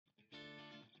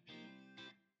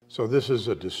So this is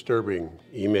a disturbing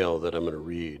email that I'm going to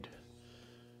read.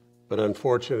 But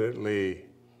unfortunately,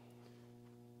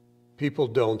 people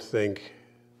don't think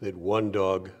that one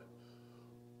dog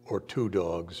or two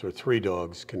dogs or three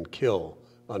dogs can kill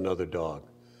another dog.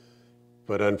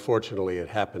 But unfortunately, it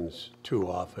happens too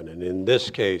often. And in this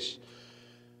case,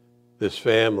 this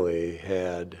family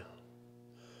had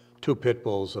two pit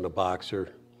bulls and a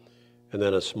boxer, and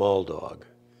then a small dog.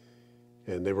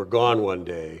 And they were gone one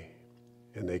day,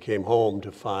 and they came home to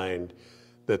find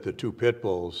that the two pit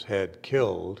bulls had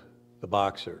killed the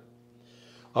boxer.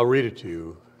 I'll read it to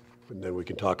you, and then we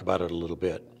can talk about it a little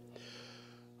bit.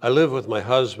 I live with my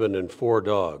husband and 4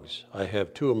 dogs. I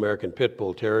have 2 American Pit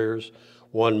Bull Terriers,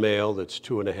 one male that's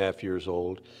 2.5 years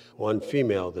old, one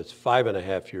female that's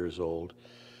 5.5 years old,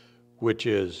 which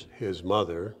is his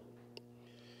mother,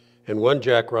 and one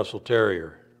Jack Russell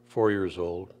Terrier, 4 years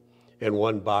old, and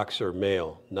one boxer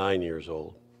male, 9 years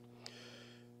old.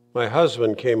 My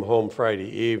husband came home Friday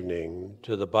evening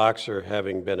to the boxer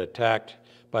having been attacked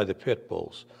by the pit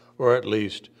bulls, or at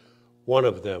least one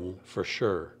of them for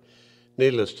sure.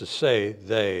 Needless to say,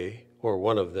 they, or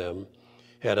one of them,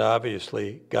 had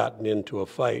obviously gotten into a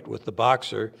fight with the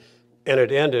boxer, and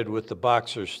it ended with the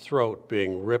boxer's throat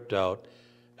being ripped out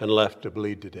and left to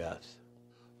bleed to death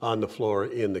on the floor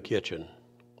in the kitchen.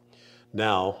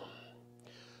 Now,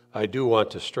 I do want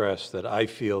to stress that I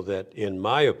feel that, in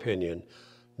my opinion,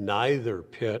 neither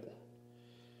pit,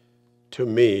 to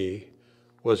me,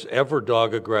 was ever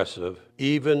dog aggressive,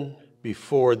 even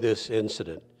before this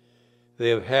incident. They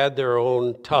have had their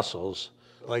own tussles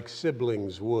like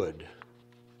siblings would.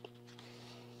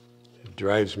 It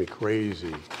drives me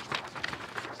crazy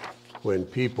when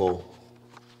people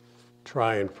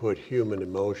try and put human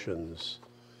emotions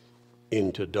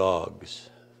into dogs.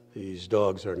 These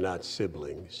dogs are not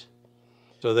siblings.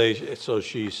 So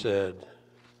she said,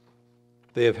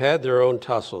 they have had their own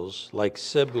tussles like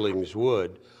siblings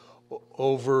would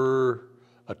over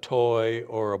a toy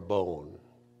or a bone,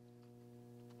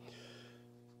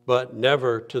 but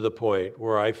never to the point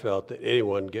where I felt that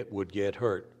anyone would get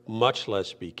hurt, much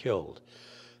less be killed.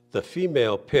 The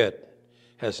female pit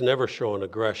has never shown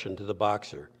aggression to the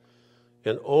boxer,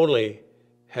 and only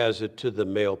has it to the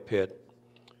male pit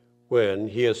when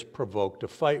he has provoked a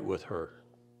fight with her.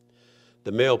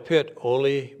 The male pit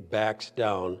only backs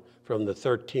down from the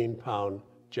 13-pound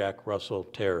Jack Russell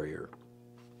Terrier.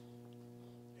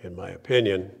 In my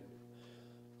opinion,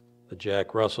 the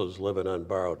Jack Russell's living on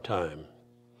borrowed time.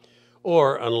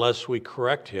 Or unless we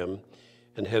correct him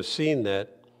and have seen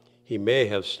that he may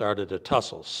have started a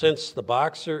tussle. Since the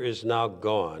boxer is now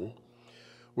gone,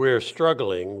 we're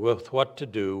struggling with what to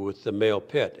do with the male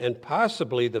pit and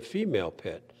possibly the female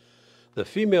pit. The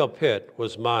female pit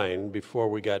was mine before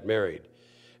we got married,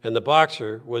 and the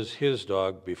boxer was his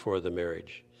dog before the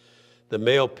marriage. The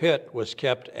male pit was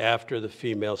kept after the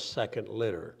female's second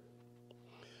litter.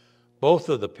 Both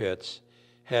of the pits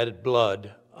had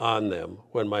blood on them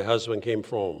when my husband came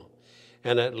home,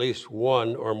 and at least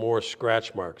one or more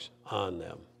scratch marks on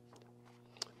them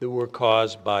that were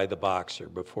caused by the boxer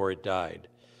before it died.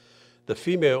 The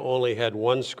female only had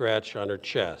one scratch on her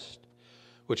chest,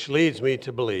 which leads me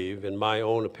to believe, in my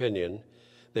own opinion,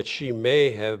 that she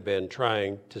may have been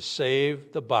trying to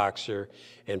save the boxer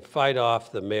and fight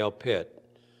off the male pit.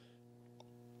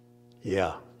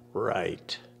 Yeah,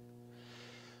 right.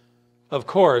 Of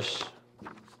course,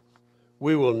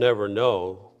 we will never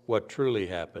know what truly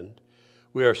happened.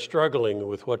 We are struggling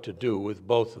with what to do with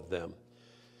both of them.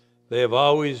 They have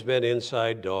always been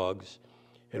inside dogs,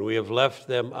 and we have left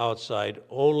them outside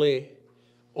only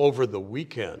over the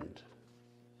weekend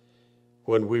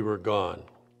when we were gone.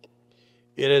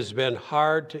 It has been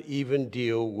hard to even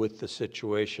deal with the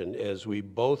situation, as we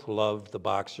both love the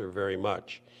boxer very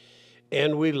much,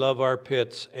 and we love our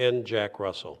pits and Jack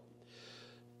Russell.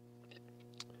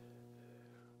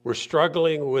 We're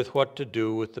struggling with what to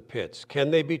do with the pits.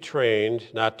 Can they be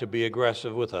trained not to be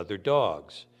aggressive with other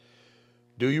dogs?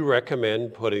 Do you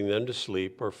recommend putting them to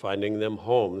sleep or finding them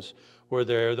homes where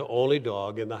they're the only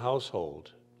dog in the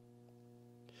household?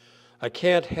 I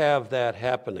can't have that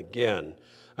happen again.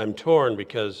 I'm torn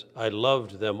because I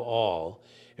loved them all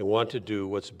and want to do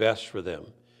what's best for them.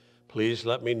 Please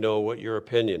let me know what your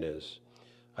opinion is.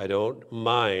 I don't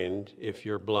mind if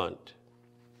you're blunt.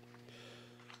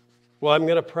 Well, I'm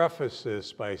going to preface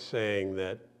this by saying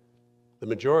that the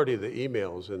majority of the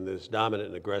emails in this dominant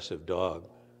and aggressive dog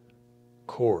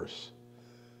course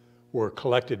were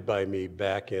collected by me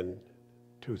back in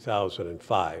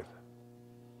 2005.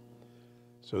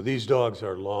 So these dogs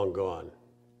are long gone.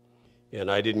 And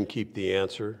I didn't keep the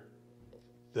answer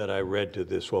that I read to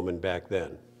this woman back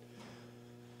then.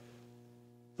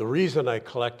 The reason I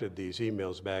collected these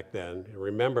emails back then,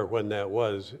 remember when that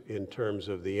was in terms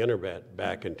of the internet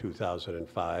back in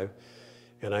 2005,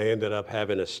 and I ended up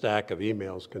having a stack of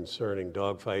emails concerning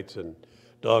dog fights and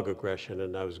dog aggression,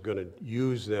 and I was going to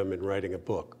use them in writing a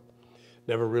book.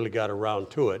 Never really got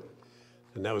around to it,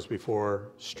 and that was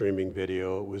before streaming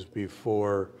video. It was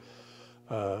before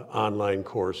online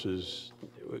courses.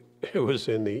 It was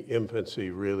in the infancy,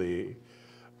 really,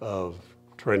 of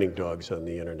training dogs on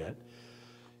the internet.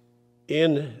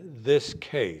 In this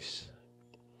case,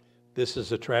 this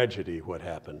is a tragedy, what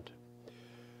happened,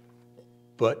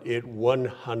 but it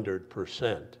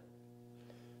 100%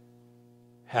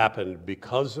 happened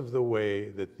because of the way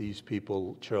that these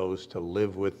people chose to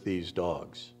live with these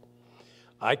dogs.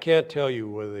 I can't tell you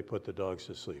whether they put the dogs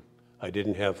to sleep. I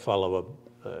didn't have follow-up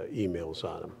emails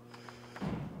on them.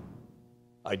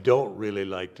 I don't really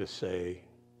like to say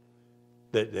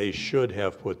that they should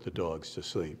have put the dogs to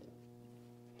sleep.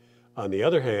 On the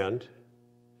other hand,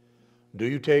 do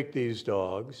you take these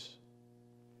dogs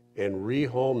and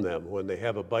rehome them when they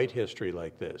have a bite history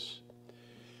like this?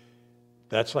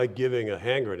 That's like giving a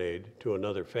hand grenade to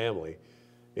another family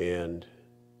and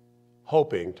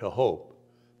hoping to hope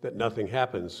that nothing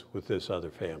happens with this other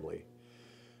family.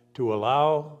 To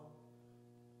allow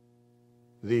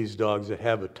these dogs that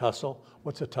have a tussle,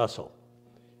 what's a tussle?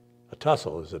 A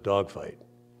tussle is a dog fight.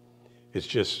 It's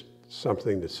just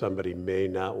something that somebody may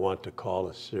not want to call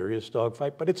a serious dog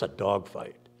fight, but it's a dog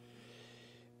fight.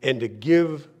 And to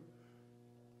give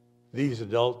these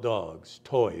adult dogs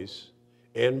toys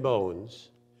and bones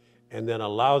and then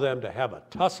allow them to have a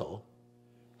tussle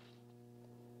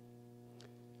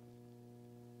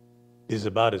is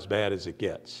about as bad as it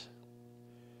gets.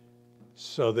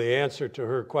 So the answer to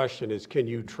her question is, can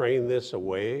you train this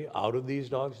away out of these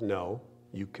dogs? No,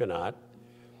 you cannot.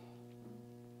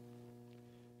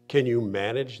 Can you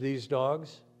manage these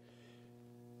dogs?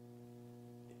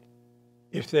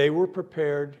 If they were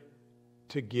prepared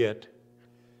to get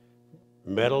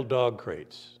metal dog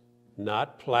crates,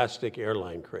 not plastic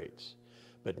airline crates,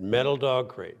 but metal dog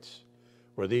crates,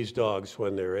 where these dogs,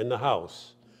 when they're in the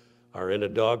house, are in a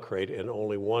dog crate and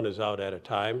only one is out at a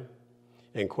time.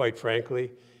 And quite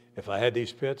frankly, if I had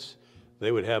these pits,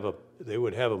 they would have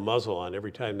a muzzle on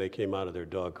every time they came out of their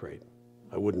dog crate.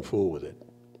 I wouldn't fool with it.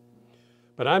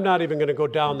 But I'm not even going to go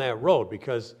down that road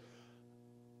because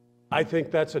I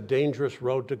think that's a dangerous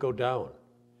road to go down.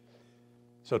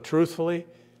 So truthfully,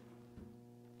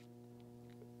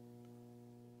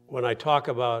 when I talk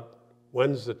about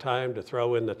when's the time to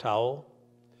throw in the towel,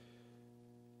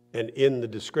 and in the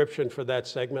description for that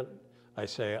segment, I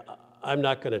say, I'm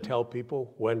not going to tell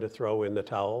people when to throw in the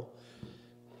towel.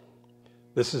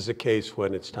 This is a case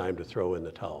when it's time to throw in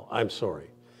the towel. I'm sorry.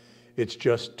 It's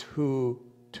just too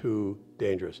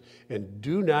dangerous. And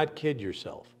do not kid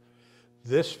yourself.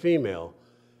 This female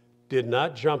did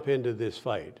not jump into this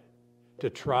fight to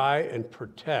try and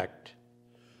protect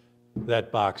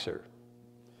that boxer.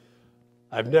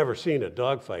 I've never seen a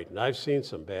dog fight, and I've seen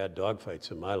some bad dog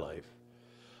fights in my life.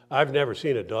 I've never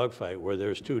seen a dog fight where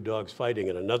there's two dogs fighting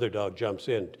and another dog jumps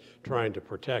in trying to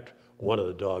protect one of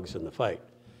the dogs in the fight.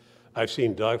 I've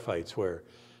seen dog fights where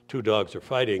two dogs are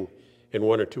fighting and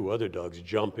one or two other dogs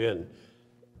jump in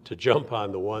to jump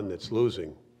on the one that's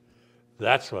losing.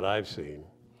 That's what I've seen.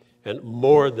 And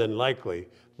more than likely,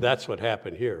 that's what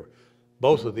happened here.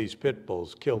 Both of these pit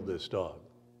bulls killed this dog.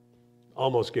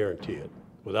 Almost guarantee it.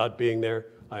 Without being there,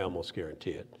 I almost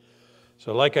guarantee it.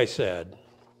 So like I said,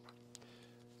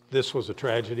 this was a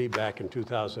tragedy back in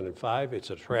 2005. It's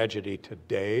a tragedy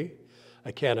today.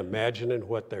 I can't imagine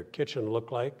what their kitchen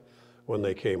looked like when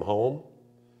they came home.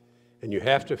 And you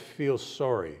have to feel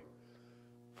sorry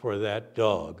for that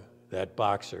dog, that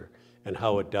boxer, and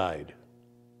how it died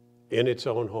in its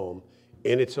own home,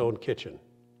 in its own kitchen.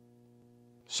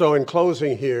 So in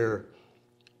closing here,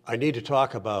 I need to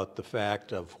talk about the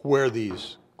fact of where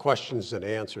these questions and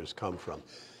answers come from.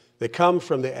 They come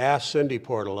from the Ask Cindy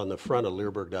portal on the front of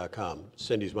Leerburg.com.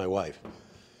 Cindy's my wife.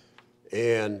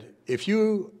 And if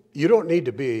you don't need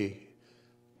to be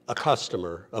a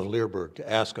customer of Leerburg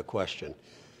to ask a question.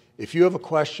 If you have a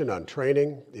question on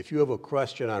training, if you have a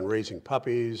question on raising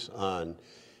puppies, on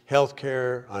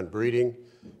healthcare, on breeding,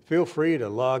 feel free to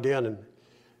log in.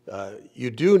 And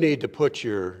you do need to put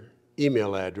your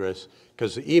email address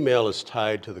because the email is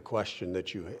tied to the question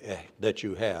that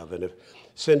you have. And if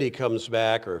Cindy comes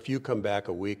back, or if you come back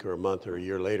a week or a month or a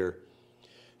year later,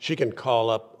 she can call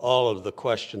up all of the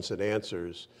questions and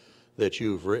answers that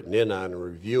you've written in on and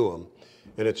review them.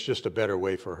 And it's just a better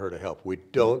way for her to help. We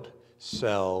don't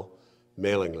sell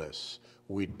mailing lists.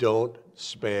 We don't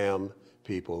spam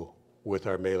people with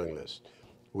our mailing list.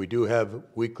 We do have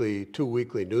two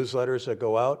weekly newsletters that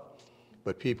go out,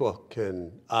 but people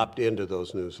can opt into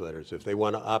those newsletters. If they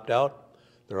want to opt out,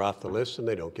 they're off the list and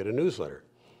they don't get a newsletter.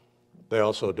 They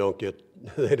also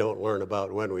they don't learn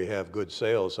about when we have good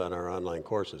sales on our online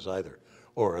courses either,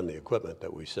 or on the equipment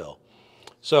that we sell.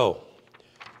 So,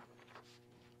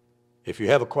 if you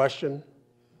have a question,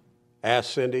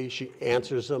 ask Cindy. She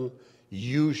answers them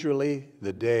usually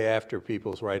the day after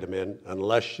people write them in,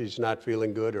 unless she's not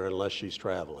feeling good or unless she's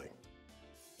traveling.